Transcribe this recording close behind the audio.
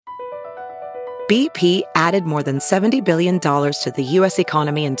BP added more than $70 billion to the U.S.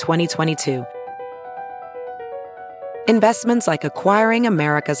 economy in 2022. Investments like acquiring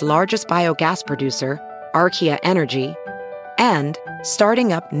America's largest biogas producer, Archaea Energy, and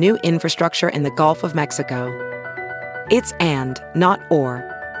starting up new infrastructure in the Gulf of Mexico. It's and, not or.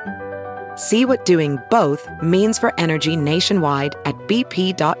 See what doing both means for energy nationwide at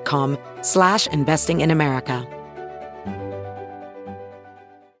bp.com/investing in America.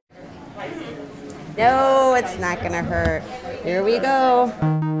 No, it's not going to hurt. Here we go.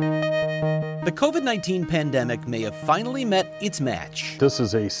 The COVID-19 pandemic may have finally met its match. This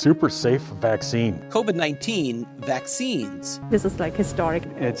is a super safe vaccine. COVID-19 vaccines. This is like historic.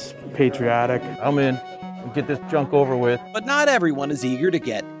 It's patriotic. I'm in. Get this junk over with. But not everyone is eager to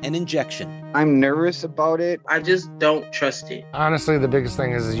get an injection. I'm nervous about it. I just don't trust it. Honestly, the biggest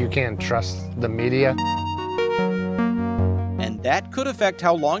thing is you can't trust the media. And that could affect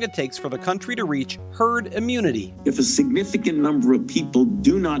how long it takes for the country to reach herd immunity. If a significant number of people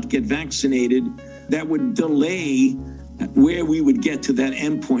do not get vaccinated, that would delay where we would get to that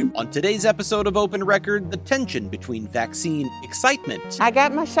endpoint. On today's episode of Open Record, the tension between vaccine excitement. I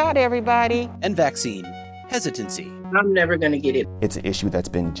got my shot, everybody. And vaccine hesitancy. I'm never going to get it. It's an issue that's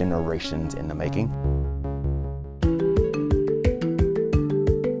been generations in the making.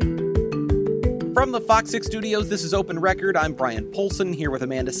 From the Fox 6 studios, this is Open Record. I'm Brian Polson, here with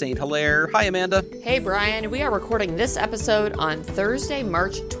Amanda St. Hilaire. Hi, Amanda. Hey, Brian. We are recording this episode on Thursday,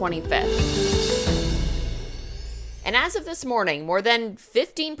 March 25th. And as of this morning, more than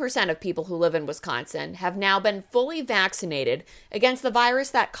 15% of people who live in Wisconsin have now been fully vaccinated against the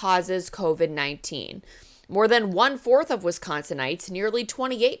virus that causes COVID-19. More than 1/4 of Wisconsinites, nearly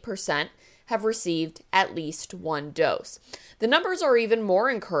 28%, have received at least one dose. The numbers are even more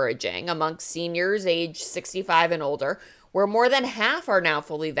encouraging amongst seniors aged 65 and older, where more than half are now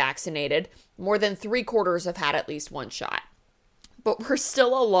fully vaccinated. More than 3/4 have had at least one shot. But we're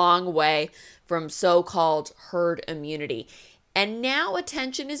still a long way from so-called herd immunity. And now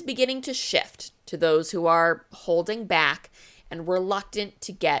attention is beginning to shift to those who are holding back and reluctant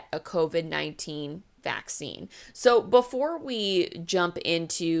to get a COVID-19 vaccine. So before we jump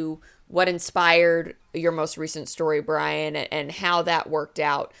into what inspired your most recent story, Brian, and how that worked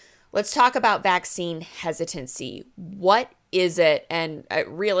out, let's talk about vaccine hesitancy. What is it? And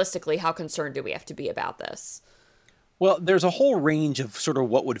realistically, how concerned do we have to be about this? Well, there's a whole range of sort of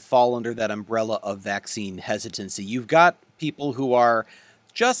what would fall under that umbrella of vaccine hesitancy. You've got people who are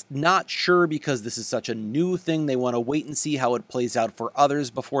just not sure because this is such a new thing. They want to wait and see how it plays out for others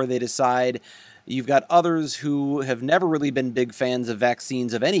before they decide. You've got others who have never really been big fans of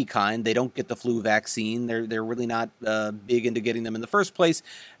vaccines of any kind. They don't get the flu vaccine. They're really not big into getting them in the first place.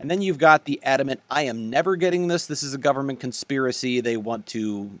 And then you've got the adamant, I am never getting this. This is a government conspiracy. They want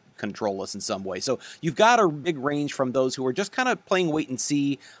to control us in some way. So you've got a big range from those who are just kind of playing wait and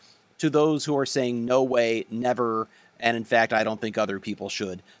see to those who are saying no way, never, and in fact, I don't think other people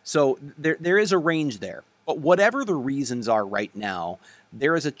should. So there is a range there. But whatever the reasons are right now,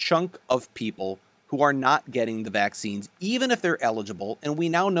 there is a chunk of people who are not getting the vaccines, even if they're eligible. And we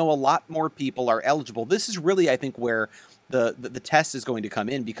now know a lot more people are eligible. This is really, I think, where the test is going to come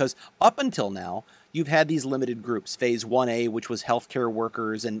in, because up until now, you've had these limited groups. Phase 1A, which was healthcare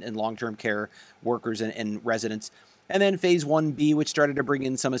workers and long-term care workers and residents. And then Phase 1B, which started to bring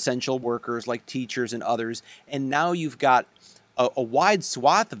in some essential workers like teachers and others. And now you've got a wide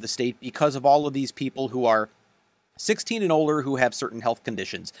swath of the state because of all of these people who are 16 and older who have certain health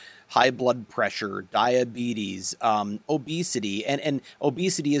conditions, high blood pressure, diabetes, obesity, and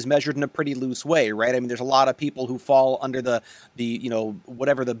obesity is measured in a pretty loose way, right? I mean, there's a lot of people who fall under the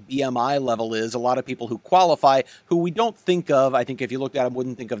whatever the BMI level is, a lot of people who qualify, who we don't think of, I think if you looked at them,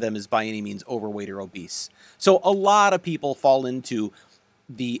 wouldn't think of them as by any means overweight or obese. So a lot of people fall into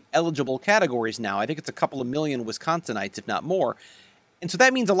the eligible categories now. I think it's a couple of million Wisconsinites, if not more. And so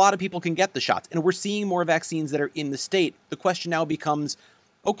that means a lot of people can get the shots. And we're seeing more vaccines that are in the state. The question now becomes,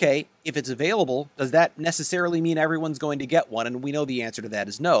 okay, if it's available, does that necessarily mean everyone's going to get one? And we know the answer to that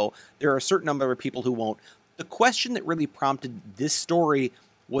is no. There are a certain number of people who won't. The question that really prompted this story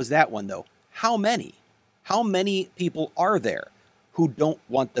was that one, though. How many? How many people are there who don't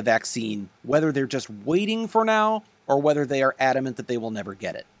want the vaccine, whether they're just waiting for now or whether they are adamant that they will never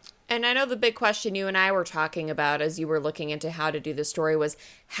get it? And I know the big question you and I were talking about as you were looking into how to do the story was,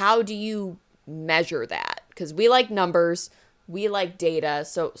 how do you measure that? Because we like numbers, we like data.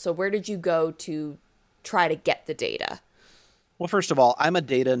 So where did you go to try to get the data? Well, first of all, I'm a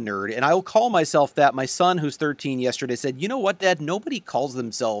data nerd, and I will call myself that. My son, who's 13 yesterday, said, you know what, Dad? Nobody calls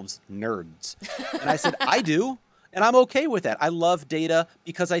themselves nerds. And I said, I do, and I'm okay with that. I love data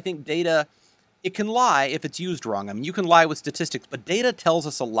because I think data it can lie if it's used wrong. I mean, you can lie with statistics, but data tells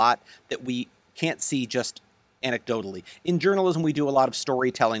us a lot that we can't see just anecdotally. In journalism, we do a lot of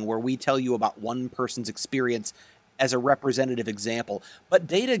storytelling where we tell you about one person's experience as a representative example, but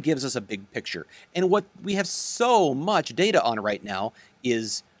data gives us a big picture. And what we have so much data on right now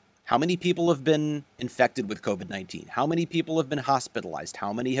is how many people have been infected with COVID-19, how many people have been hospitalized,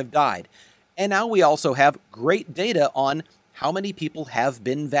 how many have died. And now we also have great data on how many people have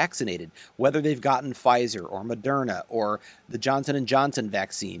been vaccinated, whether they've gotten Pfizer or Moderna or the Johnson & Johnson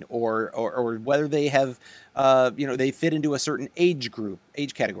vaccine, or whether they have, they fit into a certain age group,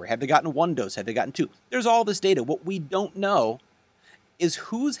 age category. Have they gotten one dose? Have they gotten two? There's all this data. What we don't know is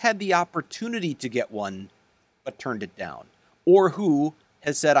who's had the opportunity to get one but turned it down, or who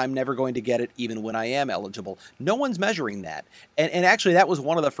has said, I'm never going to get it even when I am eligible. No one's measuring that. And actually, that was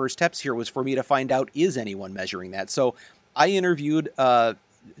one of the first steps here, was for me to find out, is anyone measuring that? So I interviewed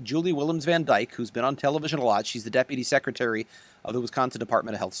Julie Willems Van Dyke, who's been on television a lot. She's the Deputy Secretary of the Wisconsin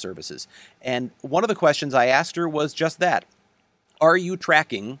Department of Health Services. And one of the questions I asked her was just that. Are you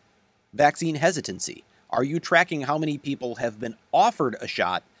tracking vaccine hesitancy? Are you tracking how many people have been offered a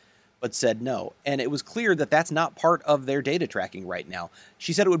shot but said no? And it was clear that that's not part of their data tracking right now.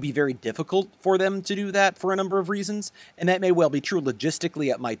 She said it would be very difficult for them to do that for a number of reasons, and that may well be true.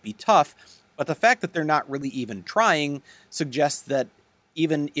 Logistically, it might be tough, but the fact that they're not really even trying suggests that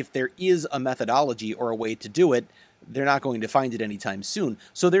even if there is a methodology or a way to do it, they're not going to find it anytime soon.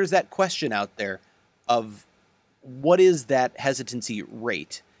 So there's that question out there of what is that hesitancy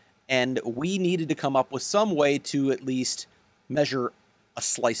rate? And we needed to come up with some way to at least measure a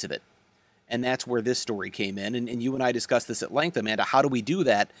slice of it. And that's where this story came in. And you and I discussed this at length, Amanda. How do we do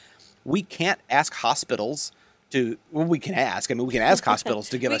that? We can't ask hospitals to, well, we can ask hospitals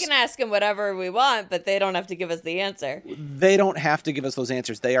to give us. We can ask them whatever we want, but they don't have to give us the answer. They don't have to give us those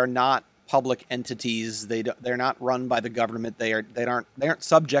answers. They are not public entities. They're not run by the government. They aren't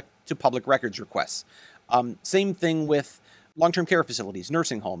subject to public records requests. Same thing with long-term care facilities,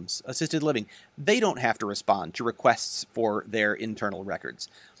 nursing homes, assisted living. They don't have to respond to requests for their internal records.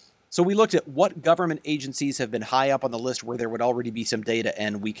 So we looked at what government agencies have been high up on the list where there would already be some data,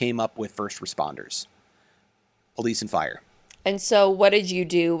 and we came up with first responders, police and fire. And so what did you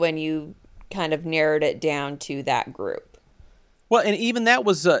do when you kind of narrowed it down to that group? Well, and even that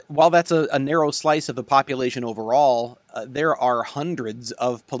was, while that's a narrow slice of the population overall, there are hundreds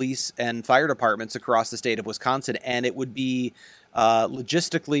of police and fire departments across the state of Wisconsin, and it would be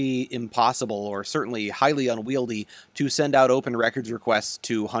logistically impossible, or certainly highly unwieldy, to send out open records requests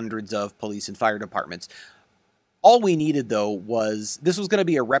to hundreds of police and fire departments. All we needed, though, was, this was going to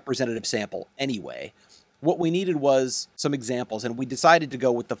be a representative sample anyway. What we needed was some examples, and we decided to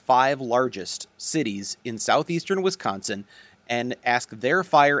go with the 5 largest cities in southeastern Wisconsin and ask their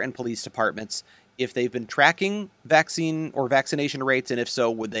fire and police departments if they've been tracking vaccine or vaccination rates, and if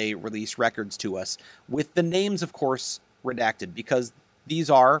so, would they release records to us, with the names, of course, redacted, because these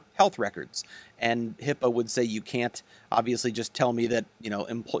are health records, and HIPAA would say you can't obviously just tell me that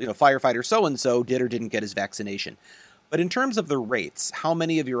firefighter so-and-so did or didn't get his vaccination. But in terms of the rates, how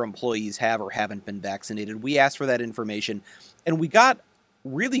many of your employees have or haven't been vaccinated, we asked for that information, and we got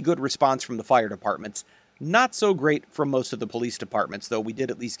really good response from the fire departments. Not so great from most of the police departments, though we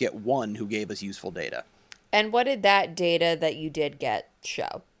did at least get one who gave us useful data. And what did that data that you did get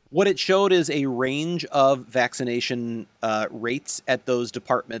show? What it showed is a range of vaccination rates at those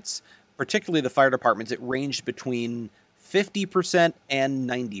departments, particularly the fire departments. It ranged between 50% and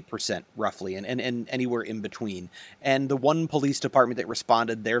 90% roughly, and anywhere in between. And the one police department that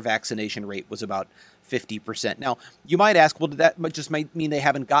responded, their vaccination rate was about 50%. Now, you might ask, well, that just might mean they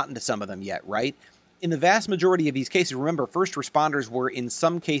haven't gotten to some of them yet, right? In the vast majority of these cases, remember, first responders were in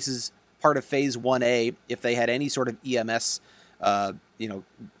some cases part of Phase 1A. If they had any sort of EMS,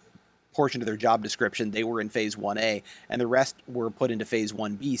 portion of their job description, they were in Phase 1A, and the rest were put into Phase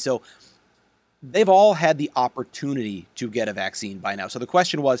 1B. So they've all had the opportunity to get a vaccine by now. So the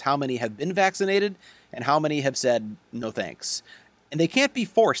question was, how many have been vaccinated and how many have said no thanks? And they can't be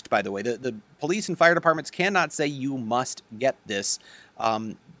forced, by the way. The police and fire departments cannot say you must get this,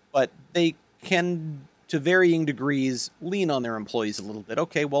 but they can, to varying degrees, lean on their employees a little bit.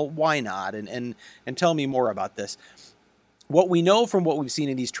 Okay, well, why not? And tell me more about this. What we know from what we've seen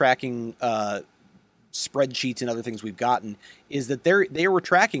in these tracking spreadsheets and other things we've gotten is that they were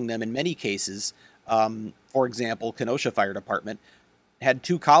tracking them in many cases. For example, Kenosha Fire Department had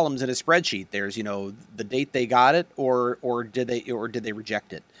 2 columns in a spreadsheet. There's, the date they got it, or did they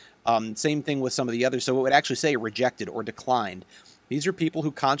reject it? Same thing with some of the others. So it would actually say rejected or declined. These are people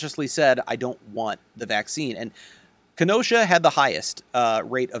who consciously said, I don't want the vaccine. And Kenosha had the highest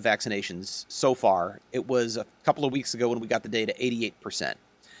rate of vaccinations so far. It was a couple of weeks ago when we got the data, 88%.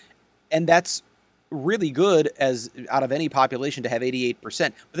 And that's really good as out of any population to have 88%.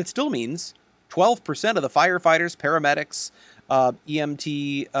 But that still means 12% of the firefighters, paramedics,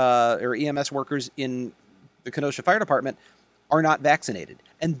 EMT or EMS workers in the Kenosha Fire Department are not vaccinated.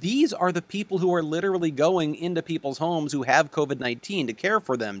 And these are the people who are literally going into people's homes who have COVID-19 to care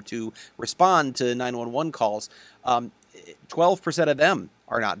for them, to respond to 911 calls. 12% of them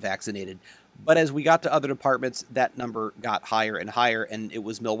are not vaccinated. But as we got to other departments, that number got higher and higher. And it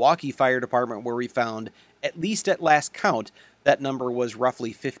was Milwaukee Fire Department where we found, at least at last count, that number was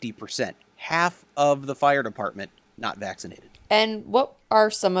roughly 50%. Half of the fire department not vaccinated. And what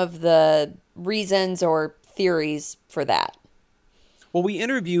are some of the reasons or theories for that? Well, we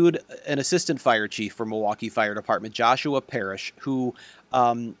interviewed an assistant fire chief for Milwaukee Fire Department, Joshua Parrish, who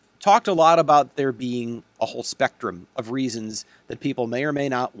talked a lot about there being a whole spectrum of reasons that people may or may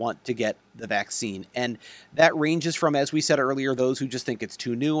not want to get the vaccine. And that ranges from, as we said earlier, those who just think it's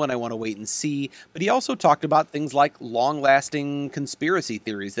too new and I want to wait and see. But he also talked about things like long-lasting conspiracy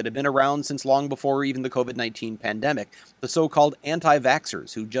theories that have been around since long before even the COVID-19 pandemic, the so-called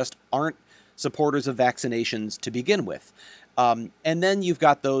anti-vaxxers who just aren't supporters of vaccinations to begin with. And then you've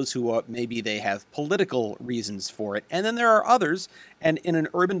got those who maybe they have political reasons for it. And then there are others, and in an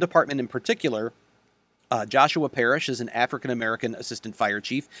urban department in particular, Joshua Parrish is an African-American assistant fire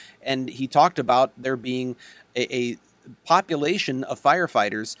chief, and he talked about there being a population of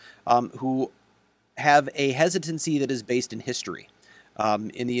firefighters who have a hesitancy that is based in history.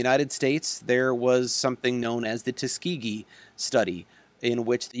 In the United States, there was something known as the Tuskegee study, in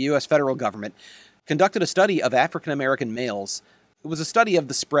which the U.S. federal government conducted a study of African-American males. It was a study of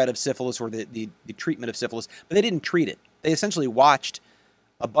the spread of syphilis or the treatment of syphilis, but they didn't treat it. They essentially watched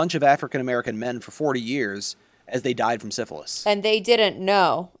a bunch of African-American men for 40 years as they died from syphilis. And they didn't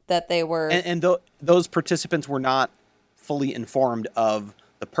know that they were... And those participants were not fully informed of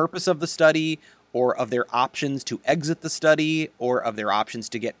the purpose of the study or of their options to exit the study or of their options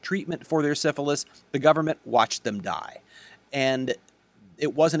to get treatment for their syphilis. The government watched them die. And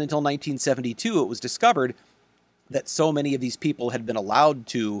it wasn't until 1972 it was discovered that so many of these people had been allowed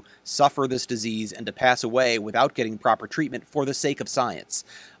to suffer this disease and to pass away without getting proper treatment for the sake of science.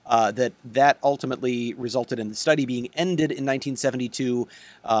 That ultimately resulted in the study being ended in 1972,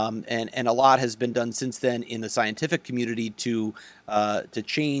 and a lot has been done since then in the scientific community to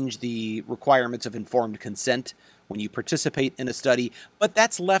change the requirements of informed consent when you participate in a study. But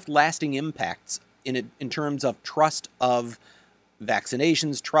that's left lasting impacts in terms of trust of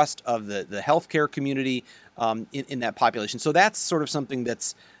vaccinations, trust of the healthcare community in that population. So that's sort of something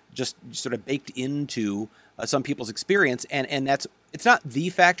that's just sort of baked into some people's experience, and it's not the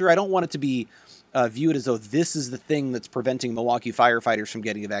factor. I don't want it to be viewed as though this is the thing that's preventing Milwaukee firefighters from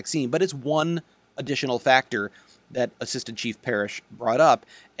getting a vaccine, but it's one additional factor that Assistant Chief Parrish brought up,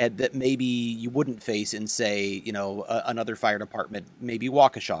 and that maybe you wouldn't face in, say, another fire department, maybe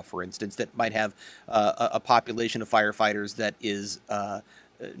Waukesha, for instance, that might have a population of firefighters that is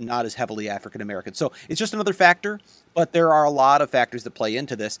not as heavily African-American. So it's just another factor, but there are a lot of factors that play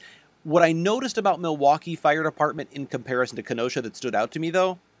into this. What I noticed about Milwaukee Fire Department in comparison to Kenosha that stood out to me,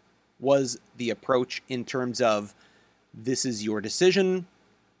 though, was the approach in terms of, this is your decision.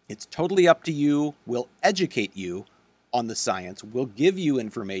 It's totally up to you. We'll educate you on the science. We'll give you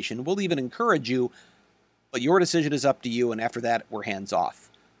information. We'll even encourage you, but your decision is up to you, and after that, we're hands off.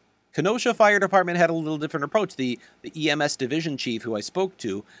 Kenosha Fire Department had a little different approach. The EMS division chief who I spoke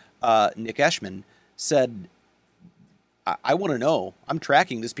to, Nick Eschman, said, I want to know. I'm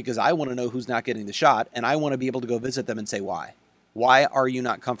tracking this because I want to know who's not getting the shot, and I want to be able to go visit them and say why. Why are you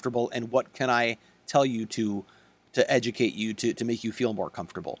not comfortable, and what can I tell you to educate you, to make you feel more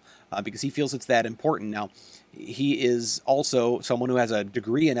comfortable? Because he feels it's that important. Now, he is also someone who has a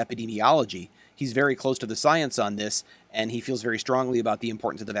degree in epidemiology. He's very close to the science on this, and he feels very strongly about the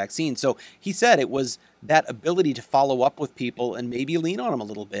importance of the vaccine. So he said it was that ability to follow up with people and maybe lean on them a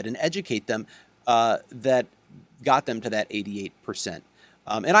little bit and educate them that got them to that 88%.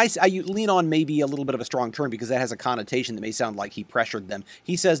 And I lean on maybe a little bit of a strong term because that has a connotation that may sound like he pressured them.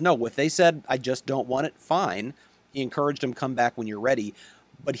 He says, no, if they said, I just don't want it, fine. He encouraged them, come back when you're ready.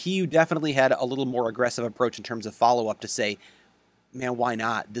 But he definitely had a little more aggressive approach in terms of follow-up to say, man, why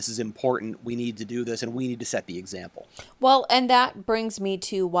not? This is important. We need to do this, and we need to set the example. Well, and that brings me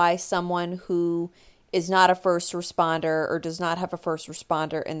to why someone who is not a first responder or does not have a first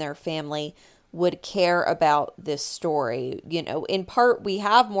responder in their family would care about this story. In part, we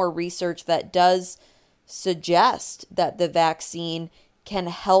have more research that does suggest that the vaccine can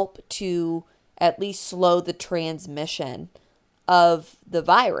help to at least slow the transmission of the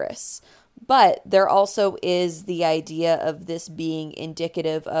virus. But there also is the idea of this being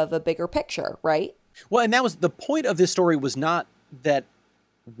indicative of a bigger picture, right? Well, and that was the point of this story, was not that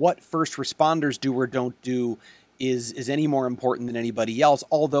what first responders do or don't do is any more important than anybody else,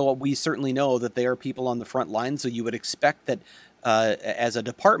 although we certainly know that they are people on the front line, so you would expect that as a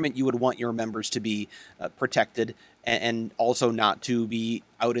department, you would want your members to be protected and also not to be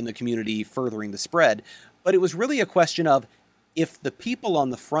out in the community furthering the spread. But it was really a question of, if the people on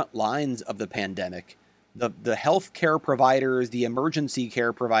the front lines of the pandemic, the health care providers, the emergency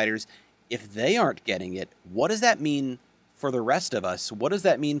care providers, if they aren't getting it, what does that mean for the rest of us? What does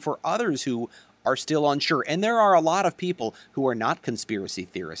that mean for others who are still unsure? And there are a lot of people who are not conspiracy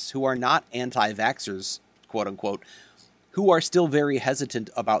theorists, who are not anti-vaxxers, quote unquote, who are still very hesitant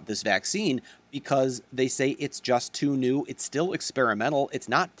about this vaccine because they say it's just too new. It's still experimental. It's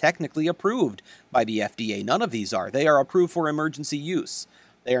not technically approved by the FDA. None of these are. They are approved for emergency use.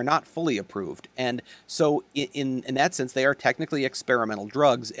 They are not fully approved. And so in that sense, they are technically experimental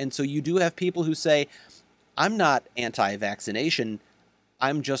drugs. And so you do have people who say, I'm not anti-vaccination.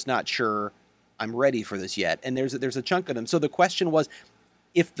 I'm just not sure I'm ready for this yet. And there's a chunk of them. So the question was,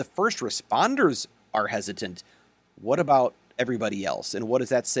 if the first responders are hesitant, what about everybody else? And what does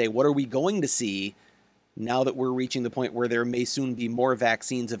that say? What are we going to see now that we're reaching the point where there may soon be more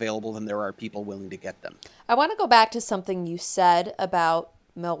vaccines available than there are people willing to get them? I want to go back to something you said about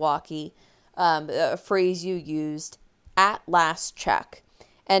Milwaukee, a phrase you used, at last check.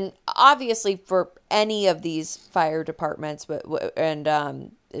 And obviously for any of these fire departments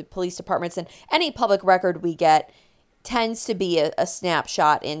and police departments and any public record we get tends to be a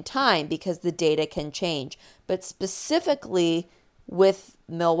snapshot in time because the data can change. But specifically with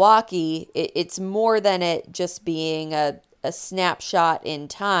Milwaukee, it's more than it just being a snapshot in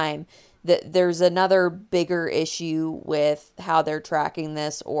time. That there's another bigger issue with how they're tracking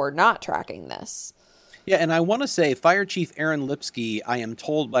this or not tracking this. Yeah, and I want to say Fire Chief Aaron Lipsky, I am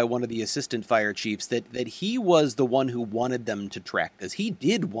told by one of the assistant fire chiefs that he was the one who wanted them to track this. He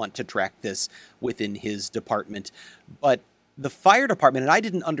did want to track this within his department, but the fire department, and I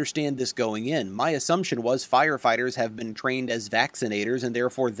didn't understand this going in, my assumption was firefighters have been trained as vaccinators and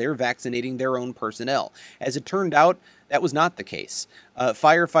therefore they're vaccinating their own personnel. As it turned out, that was not the case.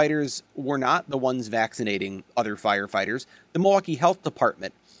 Firefighters were not the ones vaccinating other firefighters. The Milwaukee Health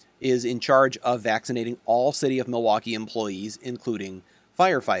Department is in charge of vaccinating all City of Milwaukee employees, including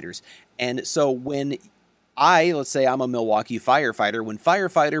firefighters. And so when let's say I'm a Milwaukee firefighter, when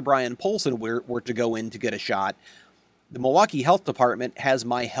firefighter Brian Polson were to go in to get a shot, the Milwaukee Health Department has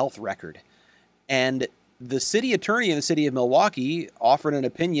my health record. And the city attorney in the city of Milwaukee offered an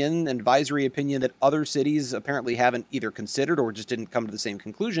advisory opinion that other cities apparently haven't either considered or just didn't come to the same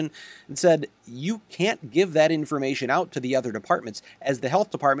conclusion, and said, you can't give that information out to the other departments. As the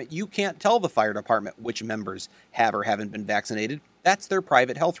health department, you can't tell the fire department which members have or haven't been vaccinated. That's their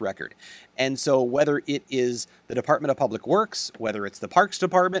private health record. And so whether it is the Department of Public Works, whether it's the Parks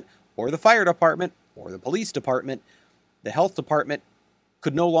Department or the fire department or the police department, the health department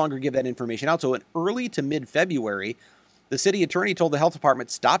could no longer give that information out. So in early to mid-February, the city attorney told the health department,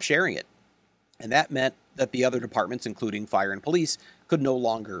 stop sharing it. And that meant that the other departments, including fire and police, could no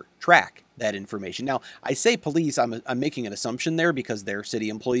longer track that information. Now, I say police, I'm making an assumption there because they're city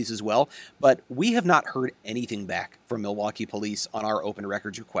employees as well, but we have not heard anything back from Milwaukee Police on our open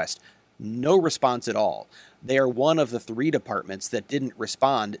records request. No response at all. They are one of the 3 departments that didn't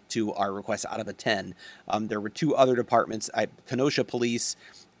respond to our request out of the 10. There were 2 other departments, Kenosha Police,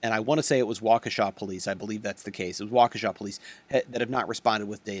 and I want to say it was Waukesha Police. I believe that's the case. It was Waukesha Police that have not responded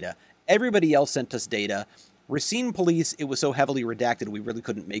with data. Everybody else sent us data. Racine Police, it was so heavily redacted, we really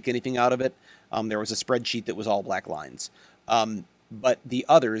couldn't make anything out of it. There was a spreadsheet that was all black lines. But the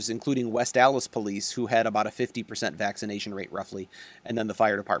others, including West Allis Police, who had about a 50% vaccination rate roughly, and then the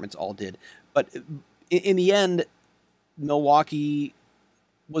fire departments all did. But in the end, Milwaukee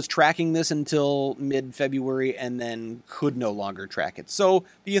was tracking this until mid-February and then could no longer track it. So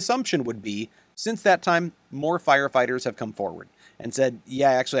the assumption would be, since that time, more firefighters have come forward and said,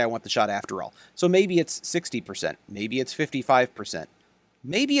 yeah, actually, I want the shot after all. So maybe it's 60%, maybe it's 55%,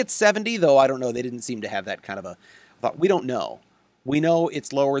 maybe it's 70%, though I don't know. They didn't seem to have that kind of a thought. We don't know. We know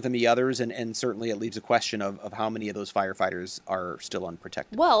it's lower than the others, and certainly it leaves a question of how many of those firefighters are still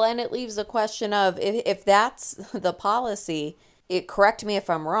unprotected. Well, and it leaves a question of if that's the policy, correct me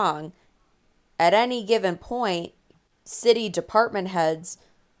if I'm wrong, at any given point, city department heads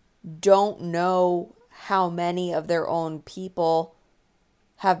don't know how many of their own people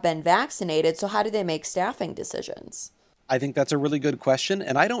have been vaccinated, so how do they make staffing decisions? I think that's a really good question,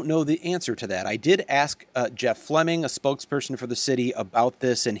 and I don't know the answer to that. I did ask Jeff Fleming, a spokesperson for the city, about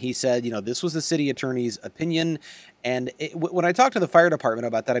this, and he said, this was the city attorney's opinion. And when I talked to the fire department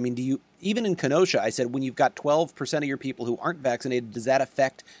about that, I mean, even in Kenosha, I said, when you've got 12% of your people who aren't vaccinated, does that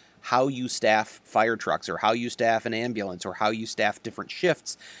affect how you staff fire trucks or how you staff an ambulance or how you staff different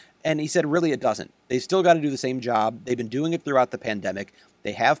shifts? And he said, really, it doesn't. They've still got to do the same job. They've been doing it throughout the pandemic.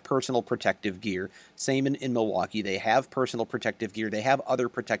 They have personal protective gear. Same in Milwaukee. They have personal protective gear. They have other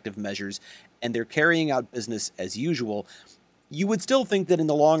protective measures, and they're carrying out business as usual. You would still think that in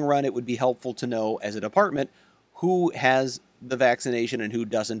the long run, it would be helpful to know as a department who has the vaccination and who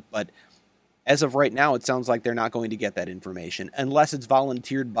doesn't. But as of right now, it sounds like they're not going to get that information. Unless it's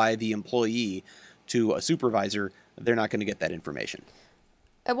volunteered by the employee to a supervisor, they're not going to get that information.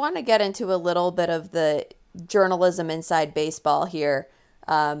 I want to get into a little bit of the journalism inside baseball here.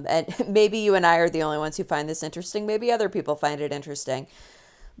 And maybe you and I are the only ones who find this interesting. Maybe other people find it interesting.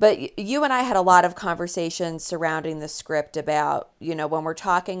 But you and I had a lot of conversations surrounding the script about, when we're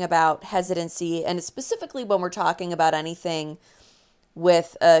talking about hesitancy, and specifically when we're talking about anything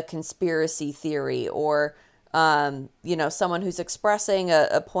with a conspiracy theory or, someone who's expressing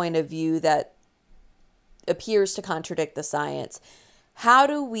a point of view that appears to contradict the science. How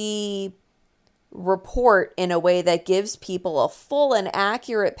do we report in a way that gives people a full and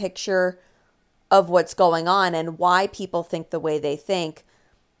accurate picture of what's going on and why people think the way they think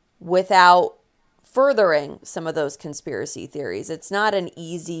without furthering some of those conspiracy theories? It's not an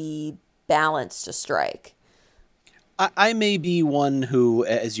easy balance to strike. I may be one who,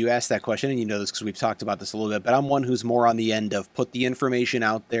 as you asked that question, and you know this because we've talked about this a little bit, but I'm one who's more on the end of put the information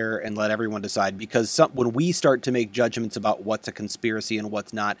out there and let everyone decide, because when we start to make judgments about what's a conspiracy and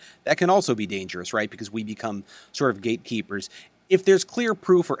what's not, that can also be dangerous, right? Because we become sort of gatekeepers. If there's clear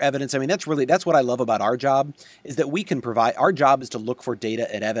proof or evidence, I mean, that's what I love about our job, is that we can provide, our job is to look for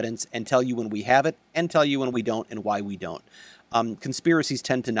data and evidence and tell you when we have it and tell you when we don't and why we don't. Conspiracies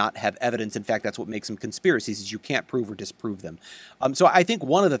tend to not have evidence. In fact, that's what makes them conspiracies, is you can't prove or disprove them. So I think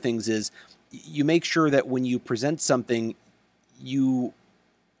one of the things is you make sure that when you present something, you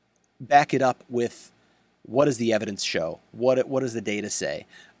back it up with what does the evidence show? What does the data say?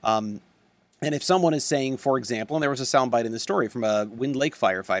 And if someone is saying, for example, and there was a soundbite in the story from a Wind Lake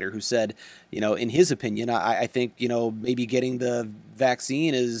firefighter who said, in his opinion, I think, maybe getting the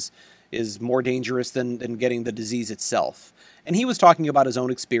vaccine is more dangerous than getting the disease itself. And he was talking about his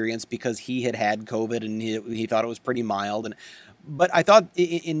own experience because he had COVID and he thought it was pretty mild. But I thought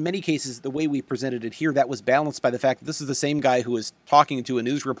in many cases, the way we presented it here, that was balanced by the fact that this is the same guy who is talking to a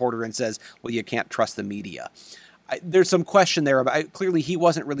news reporter and says, well, you can't trust the media. There's some question there. Clearly, he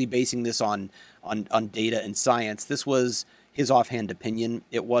wasn't really basing this on data and science. This was his offhand opinion.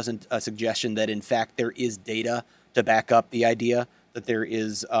 It wasn't a suggestion that, in fact, there is data to back up the idea that there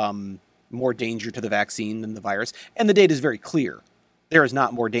is more danger to the vaccine than the virus. And the data is very clear. There is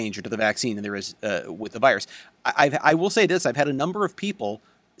not more danger to the vaccine than there is with the virus. I will say this. I've had a number of people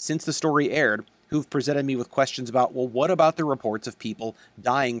since the story aired who've presented me with questions about, well, what about the reports of people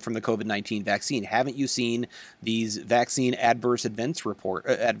dying from the COVID-19 vaccine? Haven't you seen these vaccine adverse events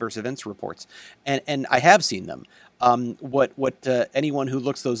reports? And I have seen them. What anyone who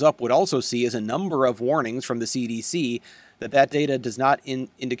looks those up would also see is a number of warnings from the CDC that data does not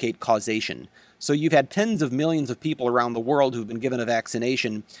indicate causation. So you've had tens of millions of people around the world who've been given a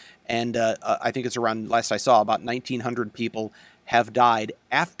vaccination, and I think it's around, last I saw, about 1,900 people have died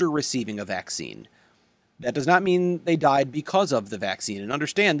after receiving a vaccine. That does not mean they died because of the vaccine. And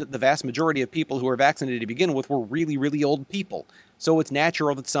understand that the vast majority of people who were vaccinated to begin with were really, really old people. So it's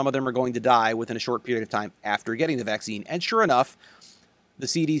natural that some of them are going to die within a short period of time after getting the vaccine. And sure enough, the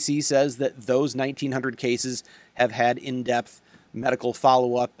CDC says that those 1,900 cases have had in-depth medical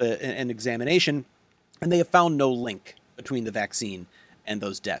follow-up and examination, and they have found no link between the vaccine and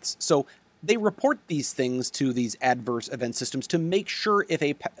those deaths. So they report these things to these adverse event systems to make sure if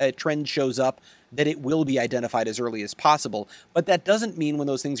a trend shows up that it will be identified as early as possible. But that doesn't mean when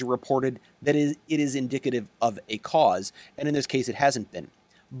those things are reported that it is indicative of a cause. And in this case, it hasn't been.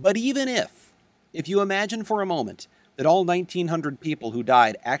 But even if you imagine for a moment that all 1,900 people who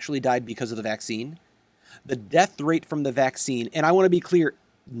died actually died because of the vaccine, the death rate from the vaccine, and I want to be clear,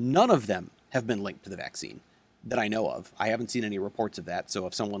 none of them have been linked to the vaccine that I know of. I haven't seen any reports of that, so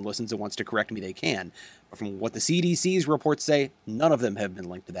if someone listens and wants to correct me, they can. But from what the CDC's reports say, none of them have been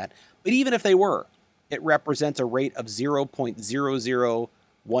linked to that. But even if they were, it represents a rate of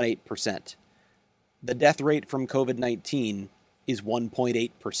 0.0018%. The death rate from COVID-19 is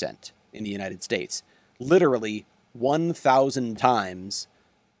 1.8% in the United States. Literally 1,000 times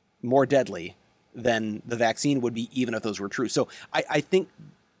more deadly than the vaccine would be, even if those were true. So I think,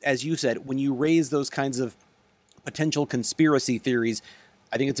 as you said, when you raise those kinds of potential conspiracy theories,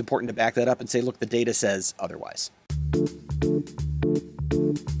 I think it's important to back that up and say, look, the data says otherwise.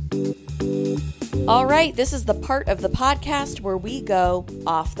 All right, this is the part of the podcast where we go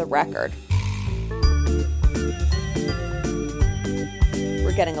off the record.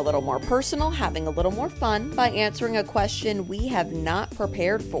 We're getting a little more personal, having a little more fun by answering a question we have not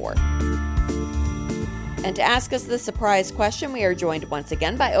prepared for. And to ask us the surprise question, we are joined once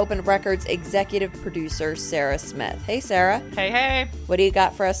again by Open Records executive producer Sarah Smith. Hey, Sarah. Hey. What do you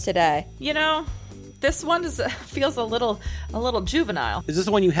got for us today? You know, this one feels a little juvenile. Is this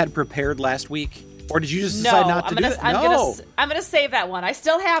the one you had prepared last week? Or did you just decide not to do it? No. I'm going to save that one. I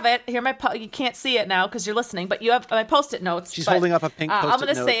still have it. Here, you can't see it now because you're listening, but you have my Post-it notes. She's holding up a pink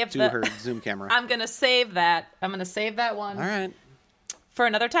Post-it note to her Zoom camera. I'm going to save that. I'm going to save that one. All right. For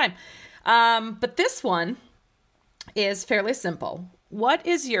another time. But this one is fairly simple. What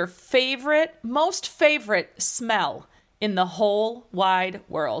is your most favorite smell in the whole wide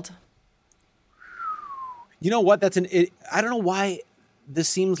world? You know what? I don't know why this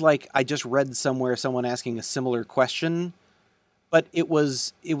seems like I just read somewhere someone asking a similar question, but it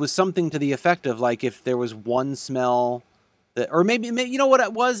was something to the effect of, like, if there was one smell that, or maybe you know what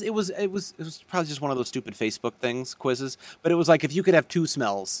it was? It was probably just one of those stupid Facebook quizzes, but it was like, if you could have two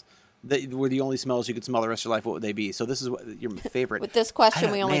smells that were the only smells you could smell the rest of your life, what would they be? So this is your favorite. With this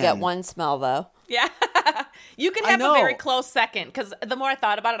question, we only get one smell, though. Yeah. You can have a very close second, because the more I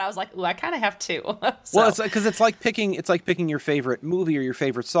thought about it, I was like, ooh, I kind of have two. Well, it's because it's like picking your favorite movie or your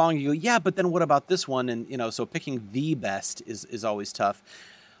favorite song. You go, yeah, but then what about this one? And so picking the best is always tough.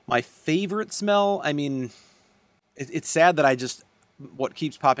 My favorite smell, I mean, it's sad that what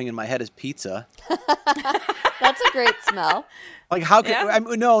keeps popping in my head is pizza. That's a great smell. Like, how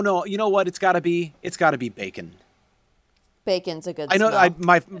could no? You know what? It's got to be bacon. Bacon's a good smell. I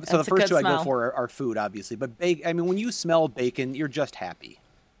know. So the first two I go for are food, obviously, but when you smell bacon, you're just happy,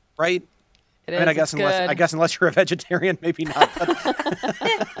 right? It is. I guess unless you're a vegetarian, maybe not.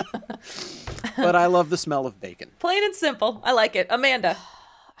 But I love the smell of bacon. Plain and simple. I like it. Amanda.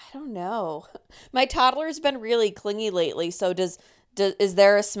 I don't know. My toddler's been really clingy lately. So is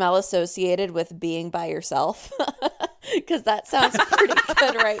there a smell associated with being by yourself? Because that sounds pretty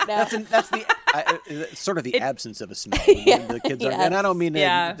good right now. That's sort of the absence of a smell. The kids are, and I don't mean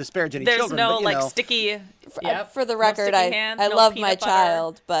to disparage any children. There's no sticky. For the record, I love my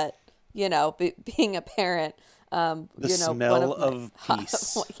child, but being a parent, the smell of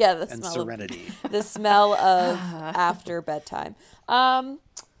peace, and serenity. The smell of after bedtime. I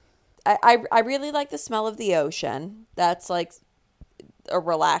really like the smell of the ocean. That's like a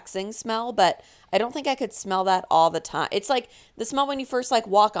relaxing smell, but I don't think I could smell that all the time. It's like the smell when you first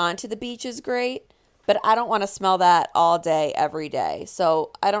walk onto the beach is great, but I don't want to smell that all day, every day.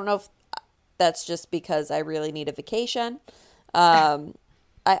 So I don't know if that's just because I really need a vacation. I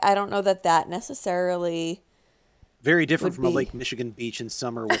don't know that necessarily. Very different from a Lake Michigan beach in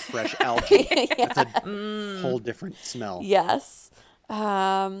summer with fresh algae. That's a whole different smell. Yes.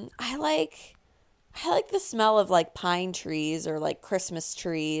 I like the smell of pine trees or Christmas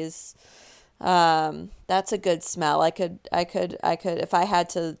trees. That's a good smell. I could if I had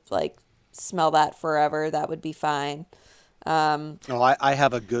to smell that forever, that would be fine. I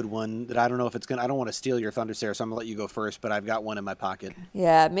have a good one that I don't know if it's I don't want to steal your thunder, Sarah, so I'm gonna let you go first, but I've got one in my pocket.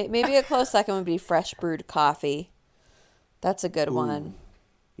 Yeah, maybe a close second would be fresh brewed coffee. That's a good one.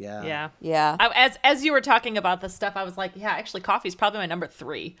 Yeah. As you were talking about this stuff, I was like, yeah, actually, coffee's probably my number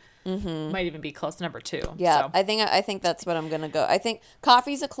 3. Mm-hmm. Might even be close to number 2. Yeah, so. I think that's what I'm gonna go. I think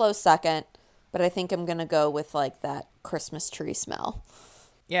coffee's a close second, but I think I'm gonna go with that Christmas tree smell.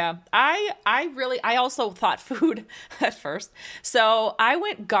 Yeah, I also thought food at first, so I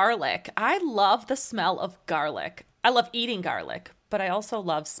went garlic. I love the smell of garlic. I love eating garlic, but I also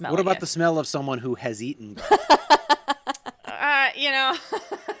love smelling it. What about the smell of someone who has eaten garlic?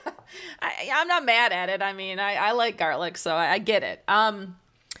 I'm not mad at it. I mean, I like garlic, so I get it.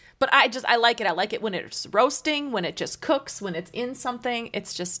 But I like it. I like it when it's roasting, when it just cooks, when it's in something.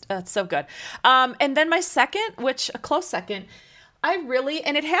 It's just, it's so good. And then my second, a close second,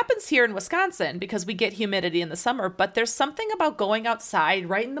 and it happens here in Wisconsin because we get humidity in the summer, but there's something about going outside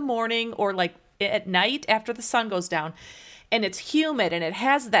right in the morning or at night after the sun goes down. And it's humid and it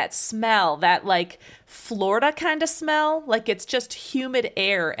has that smell, that Florida kind of smell. It's just humid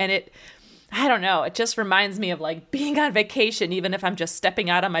air. And I don't know, it just reminds me of being on vacation, even if I'm just stepping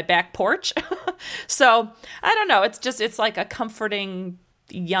out on my back porch. So I don't know. It's like a comforting,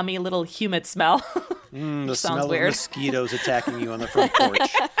 yummy little humid smell. The smell weird. Of mosquitoes attacking you on the front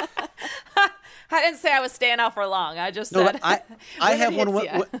porch. I didn't say I was staying out for long. I just No, said but I have one.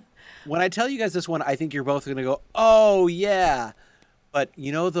 When I tell you guys this one, I think you're both going to go, "Oh yeah," but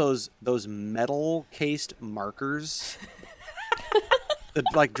you know those metal cased markers, the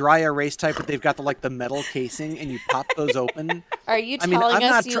like dry erase type, but they've got the metal casing, and you pop those open. Are you telling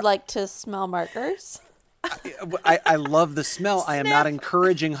us you like to smell markers? I love the smell. I am not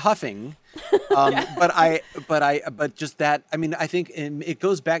encouraging huffing, but just that. I mean, I think it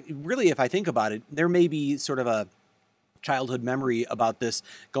goes back. Really, if I think about it, there may be sort of a childhood memory about this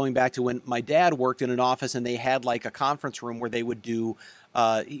going back to when my dad worked in an office and they had like a conference room where they would do.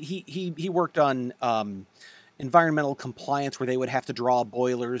 He worked on environmental compliance where they would have to draw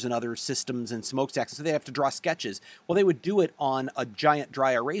boilers and other systems and smokestacks. So they have to draw sketches. Well, they would do it on a giant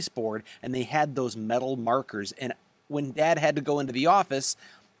dry erase board, and they had those metal markers. And when Dad had to go into the office,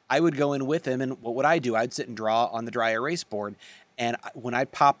 I would go in with him, and what would I do? I'd sit and draw on the dry erase board. And when I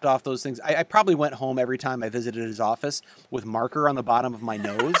popped off those things, I probably went home every time I visited his office with marker on the bottom of my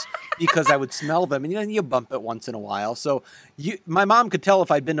nose because I would smell them. And you bump it once in a while. So my mom could tell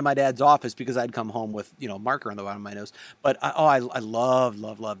if I'd been to my dad's office because I'd come home with, marker on the bottom of my nose. But I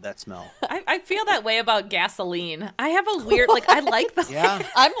love that smell. I feel that way about gasoline. I have a weird, I like the... Yeah.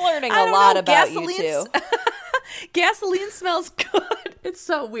 I'm learning a lot about you two. Gasoline smells good. It's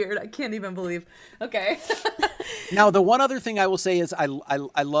so weird. I can't even believe. Okay. Now, the one other thing I will say is I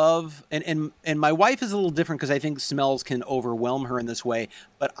love, and my wife is a little different because I think smells can overwhelm her in this way,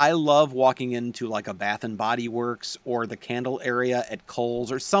 but I love walking into like a Bath and Body Works or the candle area at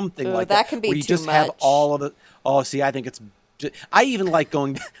Kohl's or something like that. That can be where you too just much. have all of the, I think it's, I even like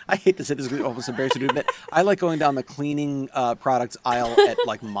going, I hate to say this, it's almost embarrassing to admit, I like going down the cleaning products aisle at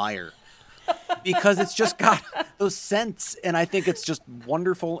like Meijer. Because it's just got those scents, and I think it's just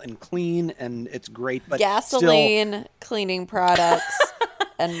wonderful and clean, and it's great. But gasoline, cleaning products,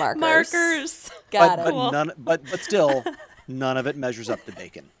 and markers. Got it. But still, none of it measures up to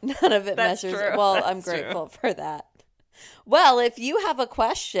bacon. None of it measures. True. Well, That's I'm grateful for that. Well, if you have a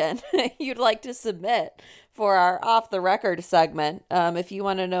question you'd like to submit for our off the record segment, if you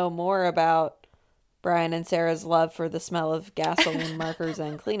want to know more about Brian and Sarah's love for the smell of gasoline markers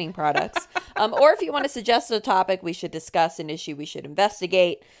and cleaning products. Or if you want to suggest a topic we should discuss, an issue we should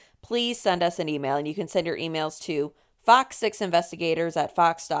investigate, please send us an email. And you can send your emails to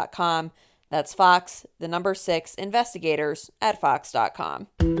fox6investigators@fox.com. That's Fox, the number 6, investigators@fox.com.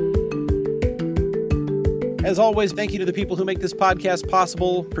 As always, thank you to the people who make this podcast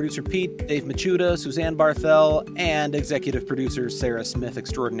possible. Producer Pete, Dave Machuda, Suzanne Barthel, and executive producer Sarah Smith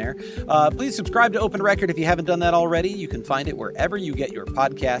extraordinaire. Please subscribe to Open Record if you haven't done that already. You can find it wherever you get your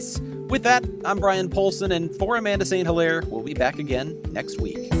podcasts. With that, I'm Brian Polson, and for Amanda St. Hilaire, we'll be back again next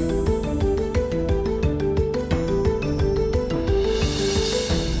week.